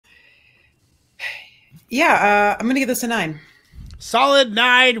Yeah, I'm gonna give this a 9. Solid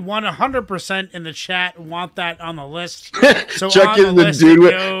 9, 100% in the chat. Want that on the list. So Chuck is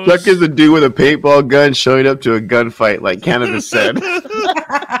the dude with a paintball gun showing up to a gunfight, like Canada said.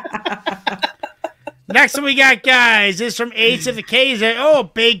 Next one we got, guys, is from Ace of the K's. Oh,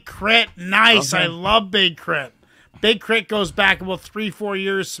 Big Crit. Nice. Okay. I love Big Crit. Big Crit goes back about 3-4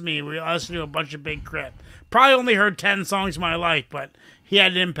 years to me. We listened to a bunch of Big Crit. Probably only heard 10 songs in my life, but he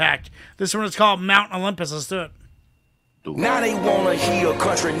had an impact. This one is called Mount Olympus. Let's do it. Now they wanna hear a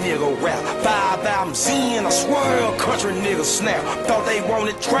country nigga rap. 5 albums in, I swear a country nigga snap. Thought they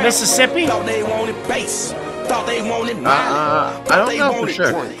wanted trap. Mississippi? Thought they wanted bass. Thought they wanted mine. I don't know for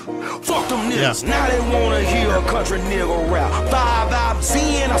sure. Fuck them niggas. Now they wanna hear a country nigga rap. 5 albums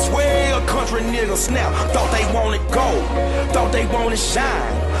in, I swear a country nigga snap. Thought they wanted gold. Thought they wanted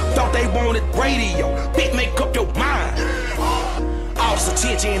shine. Thought they wanted radio. Bitch, make up your mind. All this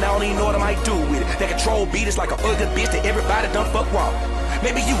attention, I don't even know what I might do with it. That control beat is like a ugly bitch that everybody done fuck wrong.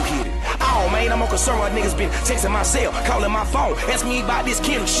 Maybe you hit it. Oh man, I'm more concerned why niggas been texting my cell, calling my phone, asking me about this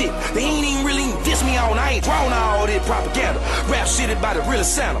Kim shit. They ain't even really diss me on. I ain't drawn all this propaganda. Rap shit about it really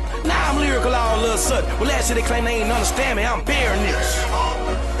sound them. Now I'm lyrical all of a sudden. Well, last year they claim they ain't understand me. I'm bearing niggas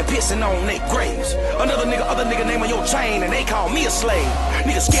and pissing on their graves. Other nigga name on your chain and they call me a slave.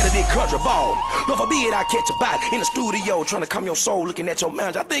 Niggas scared of this country ball. Lord forbid I catch a bite in the studio trying to calm your soul looking at your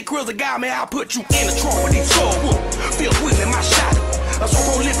manager. I think Chris a guy, man, I'll put you in the trunk with these soul whoop. Feel quick in my shot. I'm so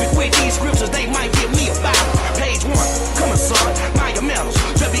prolific with these scriptures, they might give me a Bible. Page 1, come on son, mind your manners,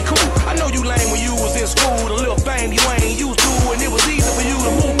 just be cool. I know you lame when you was in school, the little fame you ain't used to, and it was easy for you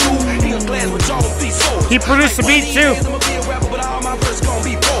to move through. He was glad with John these swords. He produced the beat too. I'ma be a rapper, but all my verses gon'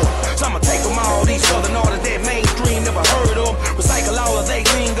 be poor. So I'ma take them all these southern artists that mainstream never heard of. Recycle all of they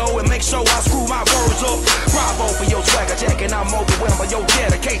lingo and make sure I screw my words up. Bravo for your swagger jack, and I'm overwhelmed by your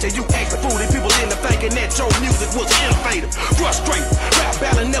dedication. You act the fool and people in the thinking that your music was innovative. Frustrated. Rap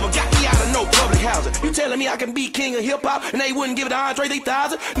battle never got me out of no public housing. You telling me I can be king of hip hop and they wouldn't give it to Andre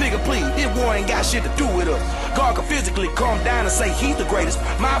 3000? Nigga, please, this war ain't got shit to do with us. God can physically calm down and say he's the greatest,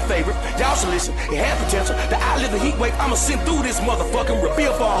 my favorite. Y'all should listen. It has potential. The outlive the heat wave. I'ma send through this motherfucking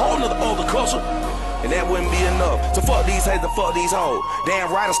reveal for a whole nother other culture. And that wouldn't be enough. So fuck these haters and fuck these hoes.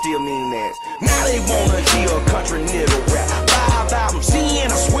 Damn right I still mean that. Now they wanna hear a country nigga rap. 5 albums in,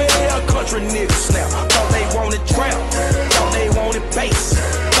 I swear a country nigga snap. Thought they wanted trap. Thought they wanted bass.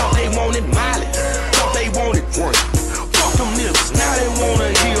 Thought they wanted Miley. Thought they wanted drink. Fuck them niggas. Now they wanna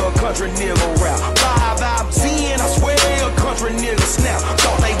hear a country nigga rap. 5 albums in, I swear a country nigga snap.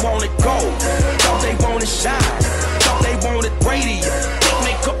 Thought they wanted gold. Thought they wanted shine. Thought they wanted radio.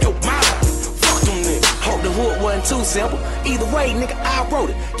 Make up your mind. Hope the hood wasn't too simple. Either way, nigga, I wrote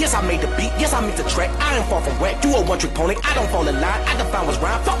it. Yes, I made the beat. Yes, I made the track. I ain't far from whack. You a one-trick pony. I don't fall in line. I can find what's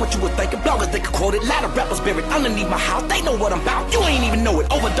rhyme. Fuck what you were thinking. Bloggers, they could quote it. Lot of rappers buried underneath my house. They know what I'm about. You ain't even know it.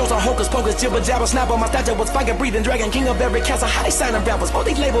 Overdose on hocus pocus, jibber jabber, snapper. My statue was fucking breathing dragon, king of every castle. How they signing rappers? Oh,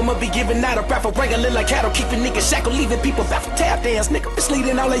 these labels must be giving out a rap for breaking little like cattle, keeping niggas shackled, leaving people back for tap dance. Nigga,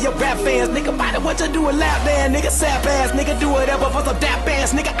 misleading all of your rap fans. Nigga, body what you do a lap dance. Nigga, sap ass. Nigga, do whatever for some dap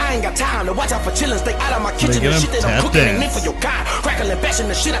ass. Nigga, I ain't got time to watch out for chillin'. Stay out of my kitchen and shit that I'm cooking and for your kind. Crackling, bashing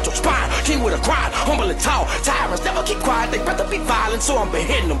the shit out your spine. King with a grind, humble and tall. Tyrants never keep quiet, they rather be violent, so I'm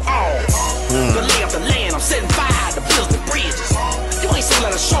beheading them all. The lay of the land, I'm setting fire to build the bridges. You ain't seen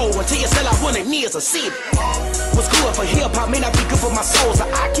a show until you sell out 1 years a city. What's good for hip hop may not be good for my soul, so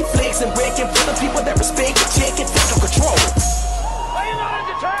I keep flexing, breaking for the people that respect and check and feel control. Are you not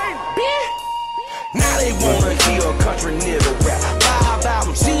entertained? Now they wanna hear a country nigga rap. 5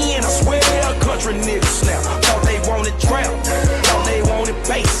 albums in, I swear a country nigga snap. Thought they wanted trap, thought they wanted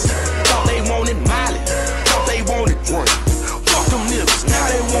bass, thought they wanted Miley, thought they wanted drink. Fuck them niggas. Now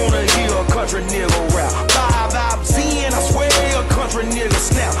they wanna hear a country nigga rap. 5 albums in, I swear a country nigga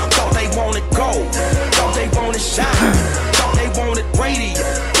snap. Thought they wanted gold, thought they wanted shine, thought they wanted radio.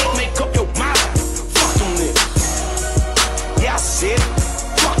 Make up your mind. Fuck them niggas. Yeah, I said it.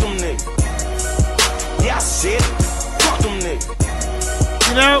 Fuck them niggas. Yeah, I said it. Fuck them niggas.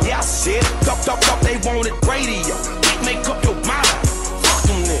 You know? Yeah, I said it. Thought they wanted radio. Make up your mind. Fuck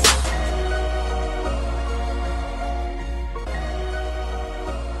them niggas.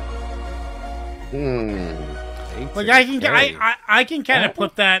 Like I can kind of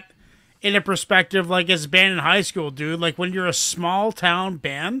put that in a perspective, like as a band in high school, dude. Like when you're a small town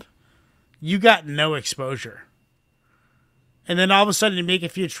band, you got no exposure. And then all of a sudden you make a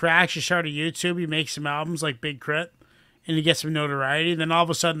few tracks, you start a YouTube, you make some albums like Big Crit, and you get some notoriety, and then all of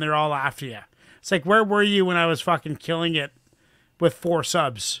a sudden they're all after you. It's like, where were you when I was fucking killing it with 4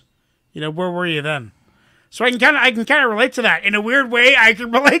 subs? You know, where were you then? So I can kind of relate to that. In a weird way, I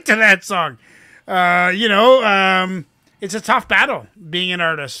can relate to that song. It's a tough battle being an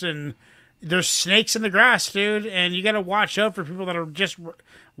artist, and there's snakes in the grass, dude, and you got to watch out for people that are just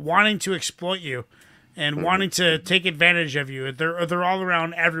wanting to exploit you and wanting to take advantage of you. They're all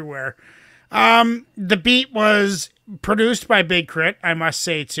around everywhere. The beat was produced by Big Crit, I must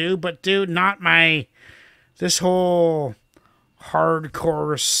say too, but dude, this whole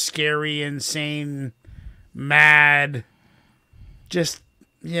hardcore, scary, insane, mad, just,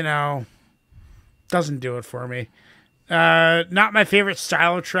 doesn't do it for me. Not my favorite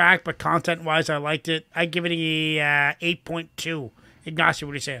style of track, but content-wise, I liked it. I give it a 8.2. Ignasio,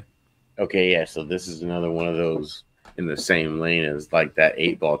 what are you saying? Okay, yeah, so this is another one of those in the same lane as like that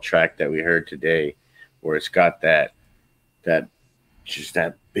 8-ball track that we heard today, where it's got that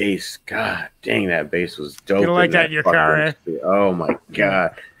bass. God dang, that bass was dope. You like that in your car, eh? Oh my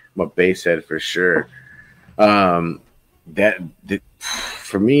God, I'm a bass head for sure. For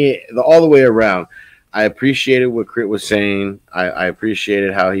me, all the way around, I appreciated what Crit was saying. I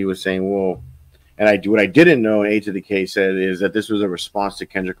appreciated how he was saying, well, and what I didn't know, and A to the K said, is that this was a response to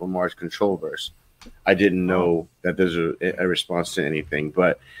Kendrick Lamar's Control verse. I didn't know that there's a response to anything,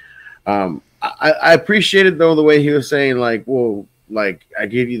 but I appreciated though the way he was saying, like, well, like, I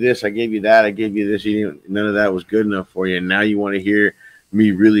gave you this, I gave you that, I gave you this, none of that was good enough for you, and now you want to hear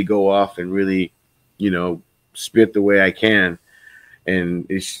me really go off and really, spit the way I can. And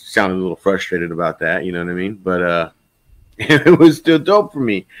he sounded a little frustrated about that, you know what I mean? But it was still dope for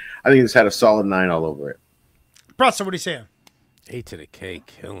me. I think this had a solid 9 all over it. Presto, what are you saying? 8 to the K,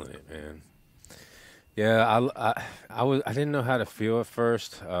 killing it, man. Yeah, I didn't know how to feel at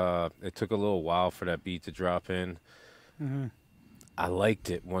first. It took a little while for that beat to drop in. Mm-hmm. I liked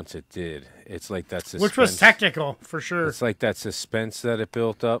it once it did. It's like that suspense. Which was technical, for sure. It's like that suspense that it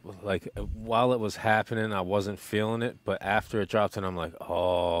built up. Like, while it was happening, I wasn't feeling it. But after it dropped in, I'm like,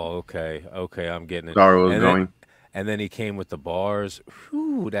 oh, okay, I'm getting it. Sorry, was going. And then he came with the bars.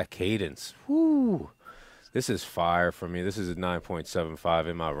 Whew, that cadence. Whew. This is fire for me. This is a 9.75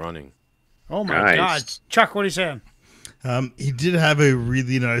 in my running. Oh, my God. Chuck, what are you saying? He did have a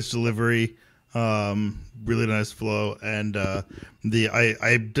really nice delivery. Really nice flow, and I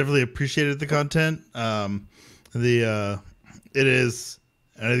definitely appreciated the content. It is,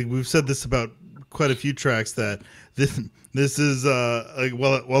 and I think we've said this about quite a few tracks, that this is like,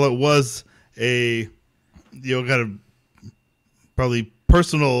 while it was a kind of probably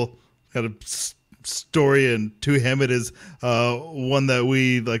personal kind of story, and to him it is one that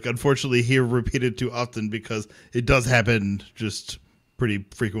we unfortunately hear repeated too often, because it does happen just pretty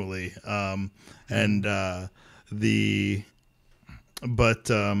frequently. But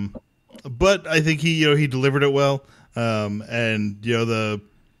I think he delivered it well. I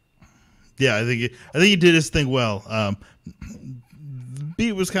think he did his thing well. The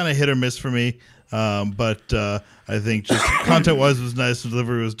beat was kind of hit or miss for me. But I think just content wise was nice. The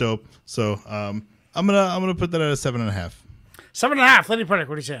delivery was dope. So I'm gonna put that at a 7.5. 7.5. Lady Predict,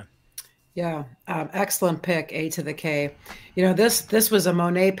 what are you saying? Yeah, excellent pick, A to the K. This was a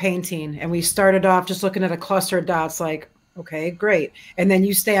Monet painting, and we started off just looking at a cluster of dots, like, okay, great. And then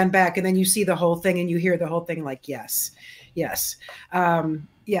you stand back, and then you see the whole thing, and you hear the whole thing, like, yes. Yeah,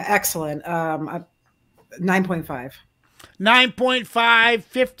 excellent. 9.5. 9.5,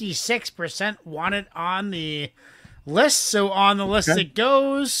 56% want it on the list. So on the list it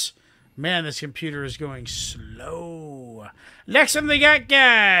goes. Man, this computer is going slow. Next one they got,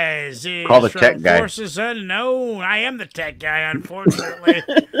 guys, is call the tech guy. Forces Unknown. I am the tech guy, unfortunately.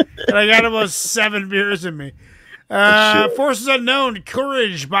 And I got about 7 beers in me. Forces Unknown,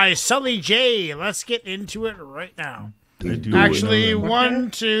 Courage by Sully J. Let's get into it right now. Actually,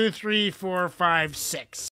 1, 2, 3, 4, 5, 6.